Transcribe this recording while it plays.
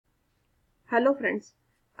Hello friends,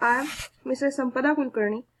 I am Mrs. Sampada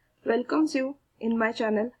Kulkarni, welcomes you in my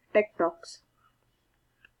channel Tech Talks.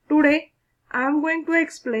 Today I am going to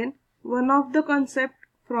explain one of the concepts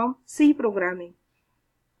from C programming,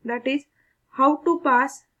 that is how to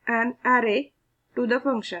pass an array to the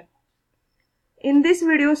function. In this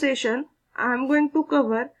video session I am going to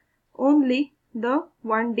cover only the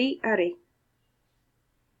 1D array.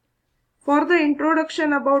 For the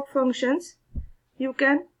introduction about functions, you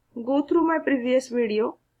can go through my previous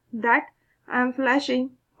video that I am flashing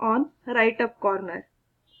on right up corner.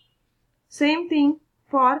 Same thing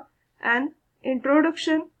for an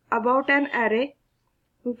introduction about an array,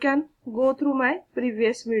 you can go through my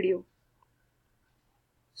previous video.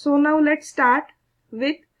 So now let's start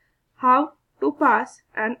with how to pass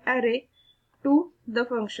an array to the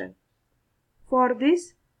function. For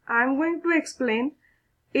this I am going to explain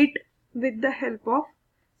it with the help of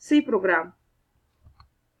C program.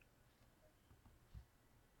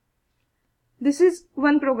 This is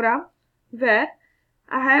one program where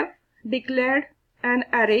I have declared an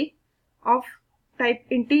array of type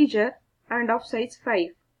integer and of size 5.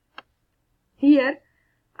 Here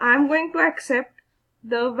I am going to accept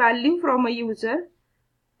the value from a user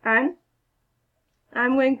and I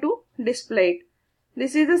am going to display it.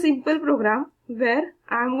 This is a simple program where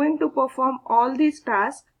I am going to perform all these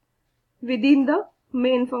tasks within the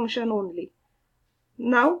main function only.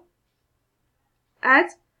 Now,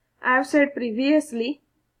 as I have said previously,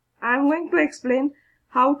 I am going to explain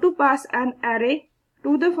how to pass an array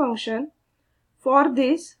to the function. For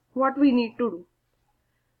this, what we need to do.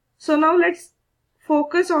 So now let's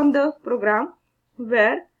focus on the program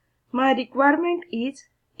where my requirement is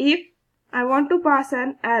if I want to pass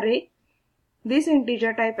an array, this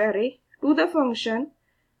integer type array, to the function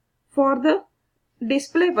for the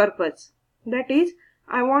display purpose. That is,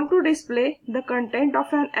 I want to display the content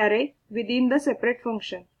of an array within the separate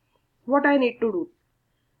function. What I need to do.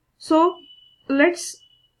 So let's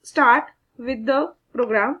start with the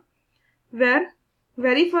program where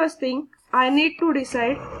very first thing I need to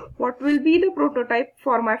decide what will be the prototype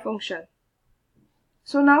for my function.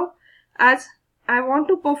 So now as I want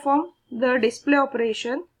to perform the display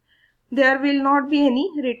operation, there will not be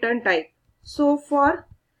any return type. So for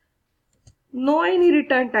no any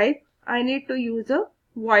return type, I need to use a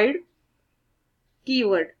void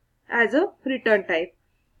keyword as a return type.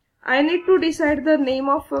 I need to decide the name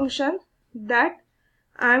of function, that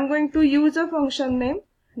I am going to use a function name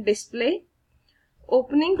display,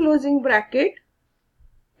 opening closing bracket.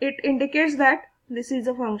 It indicates that this is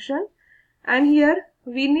a function, and here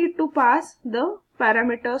we need to pass the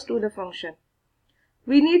parameters to the function.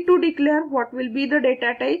 We need to declare what will be the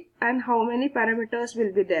data type and how many parameters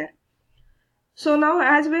will be there. So now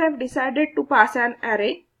as we have decided to pass an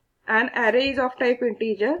array is of type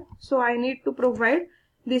integer, so I need to provide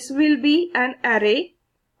this will be an array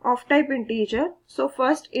of type integer. So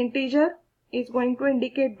first integer is going to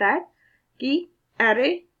indicate that key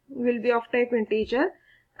array will be of type integer,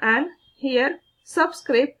 and here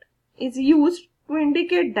subscript is used to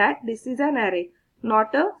indicate that this is an array,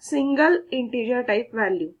 not a single integer type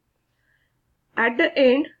value. At the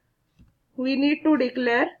end we need to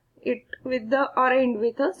declare it with the or end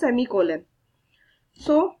with a semicolon.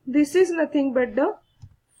 So this is nothing but the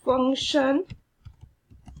function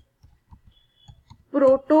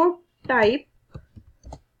prototype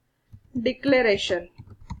declaration.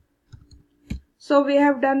 So we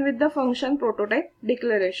have done with the function prototype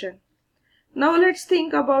declaration. Now let's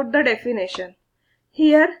think about the definition.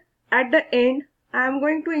 Here at the end I am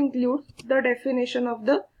going to include the definition of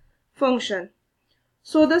the function.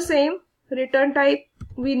 So the same return type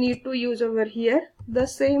we need to use over here, the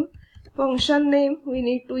same function name we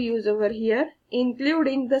need to use over here,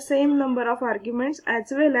 including the same number of arguments as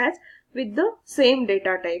well as with the same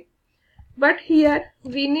data type. But here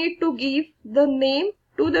we need to give the name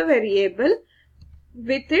to the variable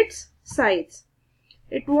with its size.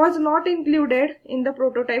 It was not included in the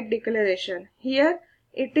prototype declaration. Here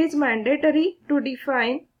it is mandatory to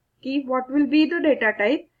define what will be the data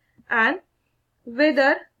type and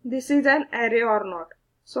whether this is an array or not.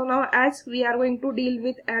 So now as we are going to deal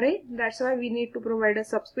with array, that's why we need to provide a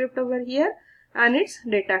subscript over here and its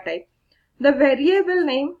data type. The variable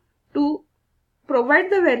name, to provide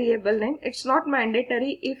the variable name, it's not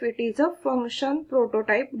mandatory if it is a function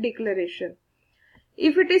prototype declaration.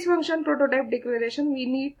 If it is function prototype declaration, we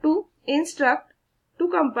need to instruct to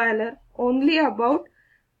compiler only about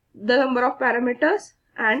the number of parameters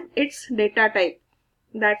and its data type.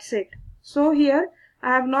 That's it. So here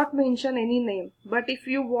I have not mentioned any name, but if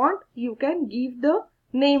you want you can give the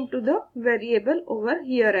name to the variable over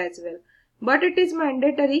here as well. but it is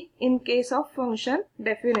mandatory in case of function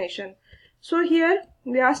definition. So here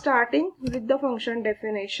we are starting with the function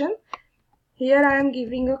definition. Here I am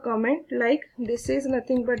giving a comment like this is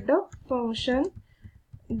nothing but the function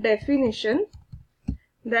definition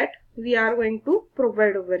that we are going to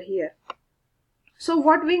provide over here. So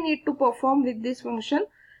what we need to perform with this function?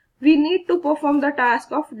 We need to perform the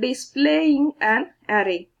task of displaying an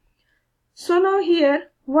array. So now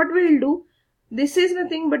here what we will do, this is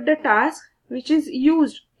nothing but the task which is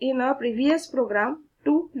used in our previous program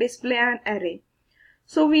to display an array.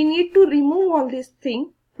 So we need to remove all these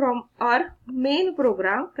things from our main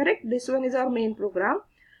program, correct? This one is our main program.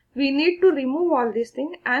 We need to remove all these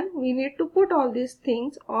things and we need to put all these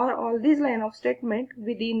things or all these line of statement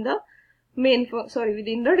within the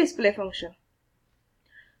within the display function.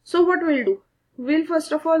 So what we'll do? We'll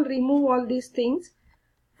first of all remove all these things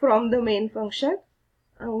from the main function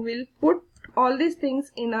and we'll put all these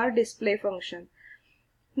things in our display function.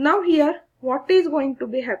 Now here what is going to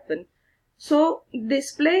be happen? So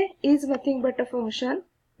display is nothing but a function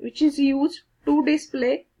which is used to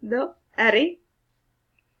display the array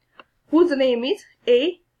whose name is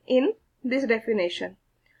A in this definition.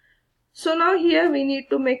 So now here we need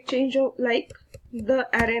to make change of like the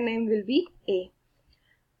array name will be A.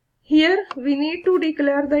 Here we need to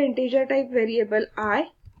declare the integer type variable I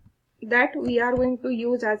that we are going to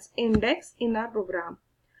use as index in our program.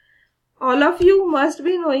 All of you must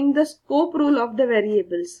be knowing the scope rule of the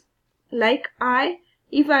variables. Like I,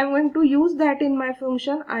 if I am going to use that in my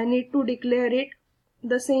function, I need to declare it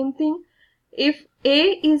the same thing. If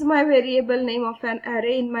A is my variable name of an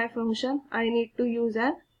array in my function, I need to use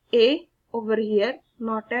an A over here,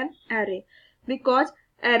 not an array, because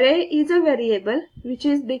array is a variable which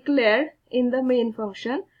is declared in the main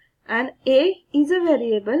function and A is a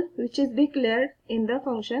variable which is declared in the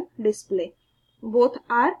function display. Both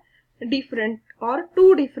are different or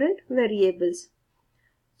two different variables.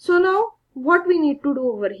 So now what we need to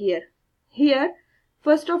do over here? Here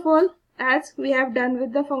first of all, as we have done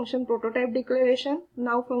with the function prototype declaration,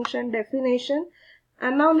 now function definition,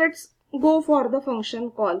 and now let's go for the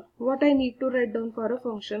function call. What I need to write down for a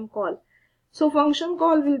function call? So function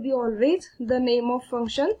call will be always the name of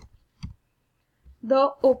function,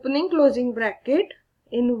 the opening closing bracket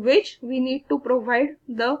in which we need to provide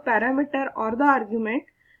the parameter or the argument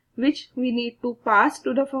which we need to pass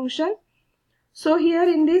to the function. So here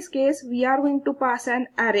in this case we are going to pass an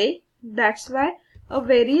array. That's why a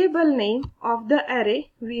variable name of the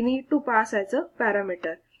array we need to pass as a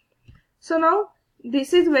parameter. So now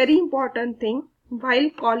this is very important thing. While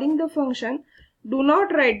calling the function, do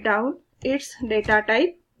not write down its data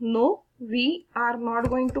type. No, we are not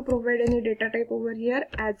going to provide any data type over here,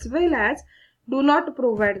 as well as do not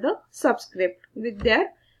provide the subscript with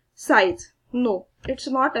their size. No, it's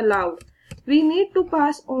not allowed. We need to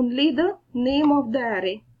pass only the name of the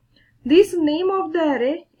array. This name of the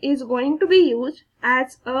array is going to be used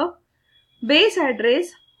as a base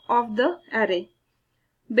address of the array.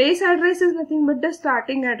 Base address is nothing but the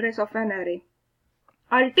starting address of an array.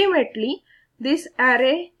 Ultimately, this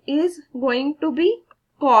array is going to be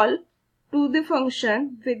called to the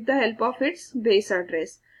function with the help of its base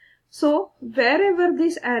address. So, wherever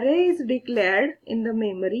this array is declared in the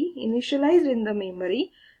memory, initialized in the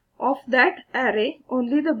memory of that array,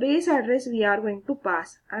 only the base address we are going to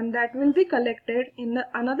pass, and that will be collected in the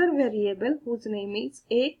another variable whose name is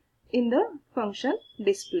A in the function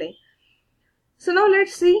display. So now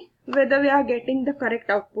let's see whether we are getting the correct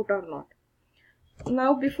output or not.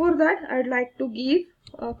 Now before that, I'd like to give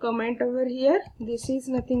a comment over here. This is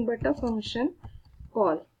nothing but a function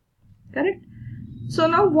call, correct? So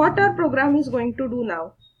now what our program is going to do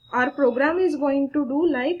now? Our program is going to do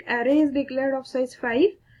like array is declared of size 5.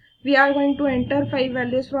 We are going to enter 5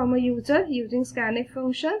 values from a user using scanf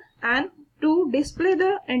function, and to display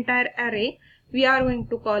the entire array, we are going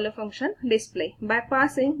to call a function display by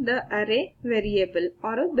passing the array variable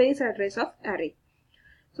or a base address of array.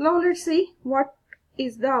 So now let's see what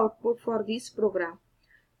is the output for this program.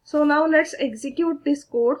 So now let's execute this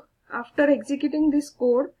code. After executing this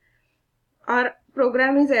code, our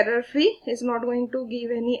program is error free, is not going to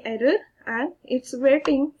give any error, and it's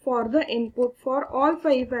waiting for the input for all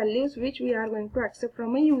 5 values which we are going to accept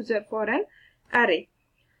from a user for an array.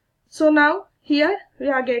 So now here we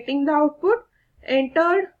are getting the output.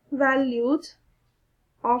 Entered values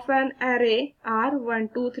of an array are 1,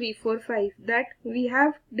 2, 3, 4, 5 that we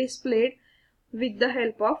have displayed with the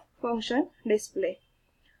help of function display.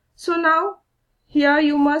 So now here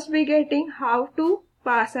you must be getting how to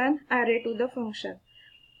pass an array to the function.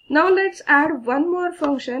 Now let's add one more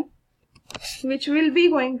function which will be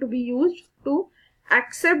going to be used to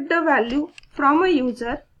accept the value from a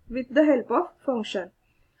user with the help of function.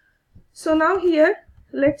 So now here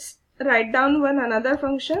let's write down another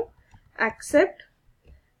function, accept.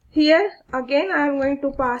 Here again I am going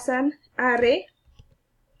to pass an array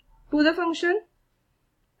to the function,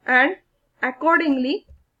 and accordingly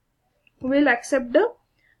we'll accept the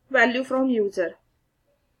value from user.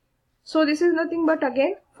 So this is nothing but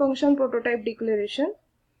again function prototype declaration.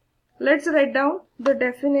 Let's write down the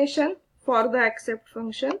definition for the accept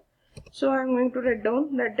function. So I'm going to write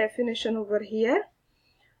down that definition over here.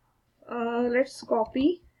 Let's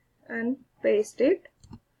copy and paste it.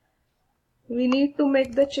 We need to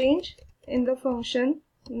make the change in the function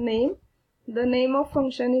name. The name of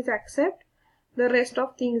function is accept. The rest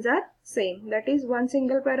of things are same. That is one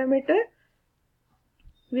single parameter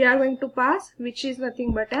we are going to pass, which is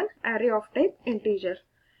nothing but an array of type integer.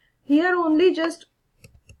 Here only just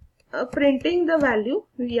printing the value,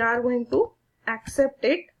 we are going to accept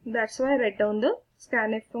it. That's why I write down the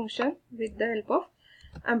scanf function with the help of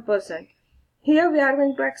ampersand. Here we are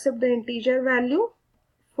going to accept the integer value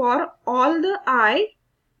for all the I,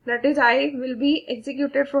 that is I will be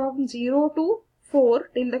executed from 0 to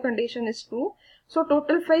 4 till the condition is true. So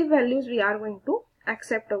total 5 values we are going to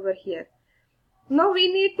accept over here. Now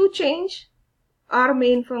we need to change our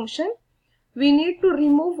main function. We need to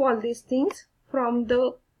remove all these things from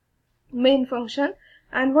the main function,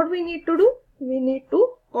 and what we need to do, we need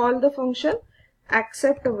to call the function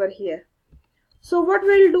accept over here. So what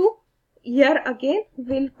we'll do here, again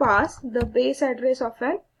we'll pass the base address of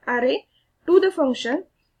an array to the function,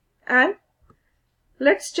 and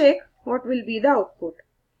let's check what will be the output.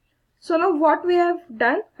 So now what we have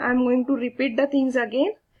done, I'm going to repeat the things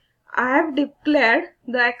again. I have declared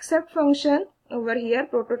the accept function over here,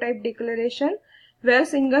 prototype declaration, where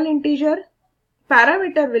single integer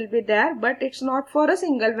parameter will be there, but it's not for a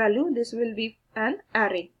single value. This will be an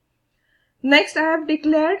array. Next I have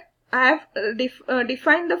declared, I have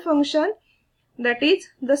defined the function, that is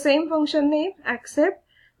the same function name accept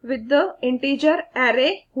with the integer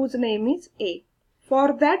array whose name is a.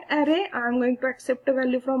 For that array I am going to accept a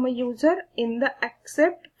value from a user in the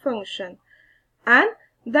accept function, and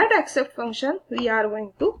that accept function we are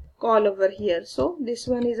going to call over here. So this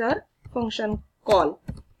one is our function call.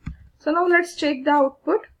 So now let's check the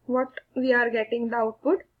output, what we are getting the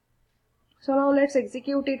output. So now let's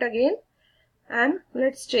execute it again and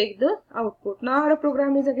let's check the output. Now our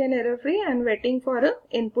program is again error free and waiting for a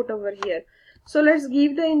input over here. So let's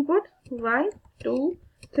give the input 1, 2,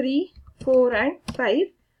 3, 4 and 5,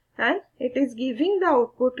 and it is giving the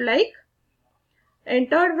output like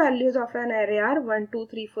entered values of an array are 1, 2,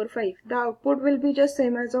 3, 4, 5. The output will be just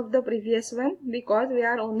same as of the previous one, because we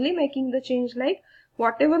are only making the change like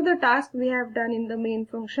whatever the task we have done in the main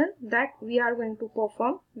function, that we are going to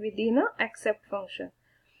perform within a accept function.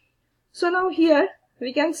 So now here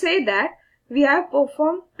we can say that we have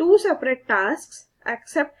performed two separate tasks,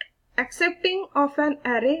 accepting of an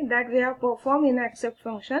array that we have performed in accept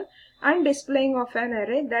function and displaying of an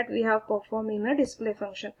array that we have performed in a display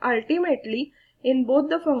function. Ultimately, in both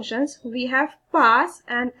the functions, we have passed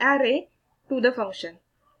an array to the function.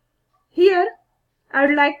 Here, I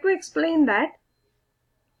would like to explain that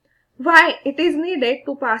why it is needed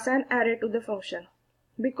to pass an array to the function.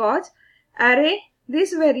 Because array,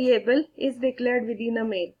 this variable is declared within a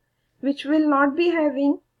main, which will not be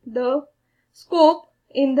having the scope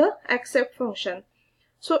in the accept function.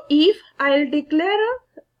 So if I'll declare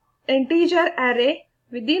an integer array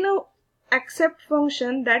within a accept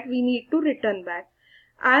function, that we need to return back,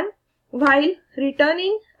 and while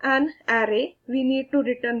returning an array we need to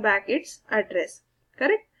return back its address,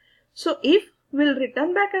 correct? So if we'll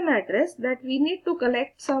return back an address, that we need to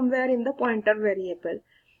collect somewhere in the pointer variable.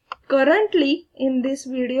 Currently in this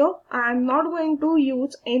video I am not going to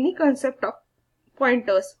use any concept of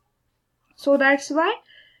pointers, so that's why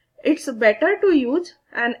it's better to use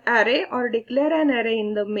an array or declare an array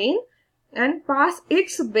in the main and pass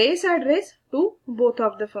its base address to both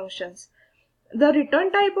of the functions. The return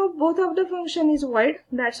type of both of the function is void.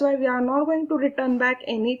 That's why we are not going to return back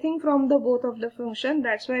anything from the both of the function.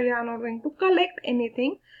 That's why we are not going to collect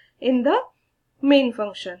anything in the main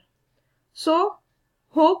function. So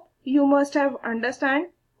hope you must have understand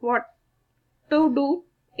what to do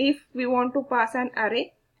if we want to pass an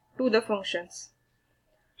array to the functions.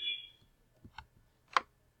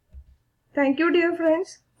 Thank you dear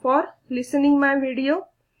friends for listening my video.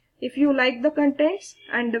 If you like the contents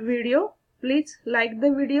and the video, please like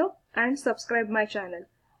the video and subscribe my channel.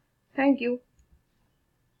 Thank you.